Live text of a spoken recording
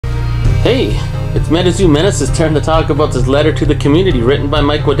Hey, it's MetaZoo Menace's turn to talk about this letter to the community written by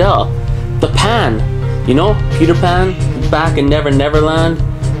Mike Waddell. The Pan. You know, Peter Pan, back in Never Neverland,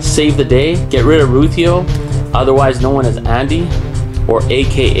 save the day, get rid of Ruthio, otherwise known as Andy, or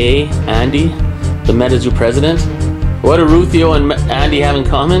AKA Andy, the MetaZoo president. What do Ruthio and Andy have in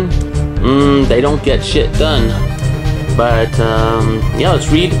common? They don't get shit done. But, yeah, let's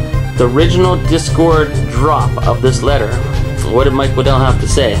read the original Discord drop of this letter. What did Mike Waddell have to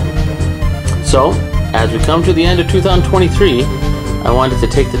say? So, as we come to the end of 2023, I wanted to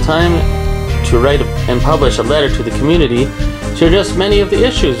take the time to write and publish a letter to the community to address many of the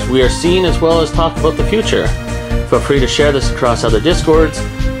issues we are seeing, as well as talk about the future. Feel free to share this across other Discords.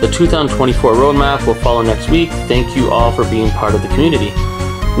 The 2024 roadmap will follow next week. Thank you all for being part of the community.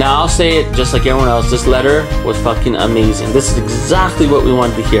 Now, I'll say it just like everyone else, this letter was fucking amazing. This is exactly what we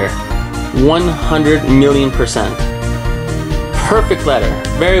wanted to hear. 100 million%. Perfect letter.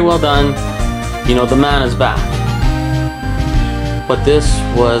 Very well done. You know, the man is back. But this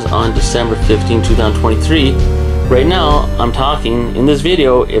was on December 15, 2023. Right now, I'm talking, in this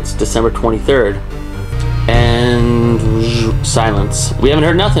video, it's December 23rd. And silence. We haven't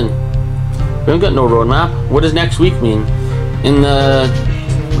heard nothing. We haven't got no roadmap. What does next week mean? In the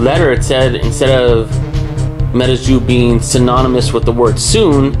letter, it said, instead of MetaZoo being synonymous with the word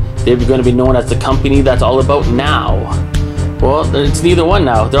soon, they're going to be known as the company that's all about now. Well, it's neither one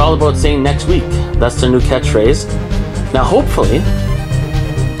now. They're all about saying next week. That's their new catchphrase. Now, hopefully,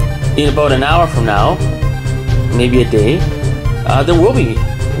 in about an hour from now, maybe a day, there will be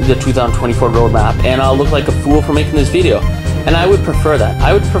the 2024 roadmap, and I'll look like a fool for making this video. And I would prefer that.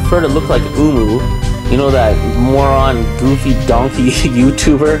 I would prefer to look like Umu, you know, that moron, goofy, donkey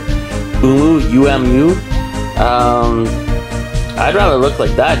YouTuber, Umu, UMU. I'd rather look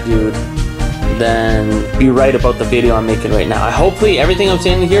like that dude than be right about the video I'm making right now. Hopefully everything I'm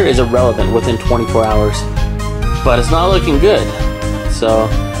saying here is irrelevant within 24 hours, but it's not looking good. So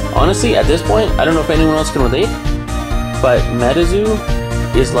honestly, at this point, I don't know if anyone else can relate, but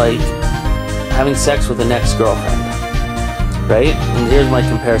MetaZoo is like having sex with an ex-girlfriend, right? And here's my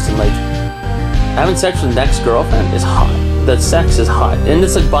comparison, like having sex with an ex-girlfriend is hot. That sex is hot, and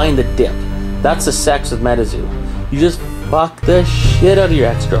it's like buying the dip. That's the sex with MetaZoo. You just fuck the shit out of your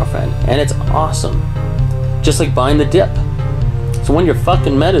ex-girlfriend, and it's awesome. Just like buying the dip. So when you're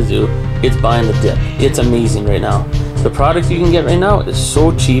fucking MetaZoo, it's buying the dip. It's amazing right now. The product you can get right now is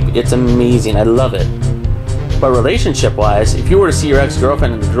so cheap, it's amazing. I love it. But relationship-wise, if you were to see your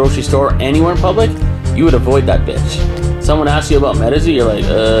ex-girlfriend in the grocery store or anywhere in public, you would avoid that bitch. Someone asks you about MetaZoo, you're like,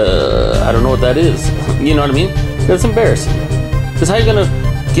 I don't know what that is. You know what I mean? That's embarrassing. Because how are you gonna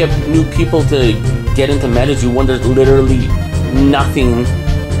get new people to get into MetaZoo when there's literally nothing,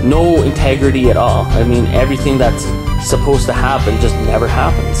 no integrity at all? I mean, everything that's supposed to happen just never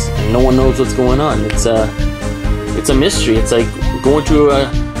happens, and no one knows what's going on. It's a mystery. It's like going to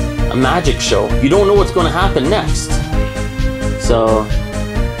a magic show. You don't know what's going to happen next. So,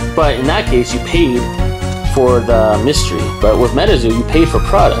 but in that case, you paid for the mystery. But with MetaZoo, you paid for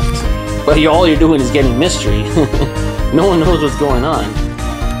product. But all you're doing is getting mystery. No one knows what's going on.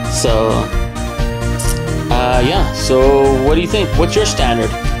 So, yeah. So, what do you think? What's your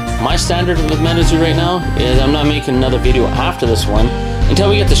standard? My standard with MetaZoo right now is I'm not making another video after this one until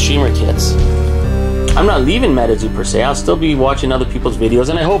we get the streamer kits. I'm not leaving MetaZoo per se. I'll still be watching other people's videos,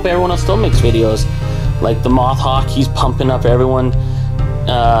 and I hope everyone else still makes videos. Like the Moth Hawk, he's pumping up everyone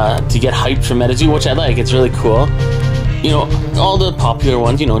to get hyped for MetaZoo, which I like. It's really cool. You know, all the popular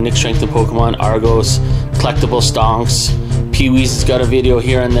ones, you know, Nick Strength and Pokemon, Argos, Collectible Stonks, Pee-wee's has got a video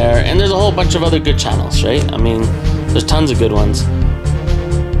here and there, and there's a whole bunch of other good channels, right? I mean, there's tons of good ones.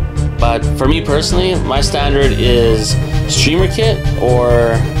 But for me personally, my standard is streamer kit,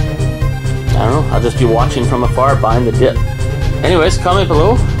 or I don't know, I'll just be watching from afar, buying the dip. Anyways, comment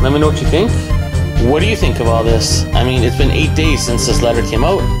below, let me know what you think. What do you think of all this? I mean, it's been 8 days since this letter came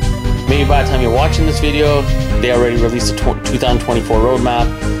out. Maybe by the time you're watching this video, they already released a 2024 roadmap,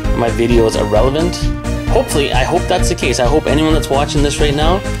 and my video is irrelevant. Hopefully, I hope that's the case. I hope anyone that's watching this right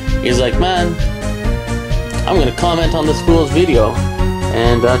now is like, man, I'm gonna comment on this fool's video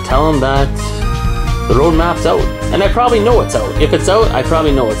and tell them that the roadmap's out. And I probably know it's out. If it's out, I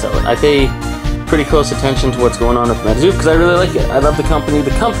probably know it's out. I pay pretty close attention to what's going on with MetaZoo because I really like it. I love the company.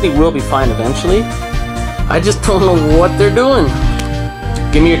 The company will be fine eventually. I just don't know what they're doing.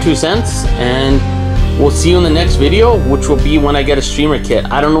 Give me your 2 cents, and we'll see you in the next video, which will be when I get a streamer kit.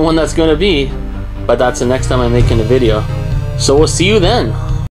 I don't know when that's going to be, but that's the next time I'm making a video. So we'll see you then.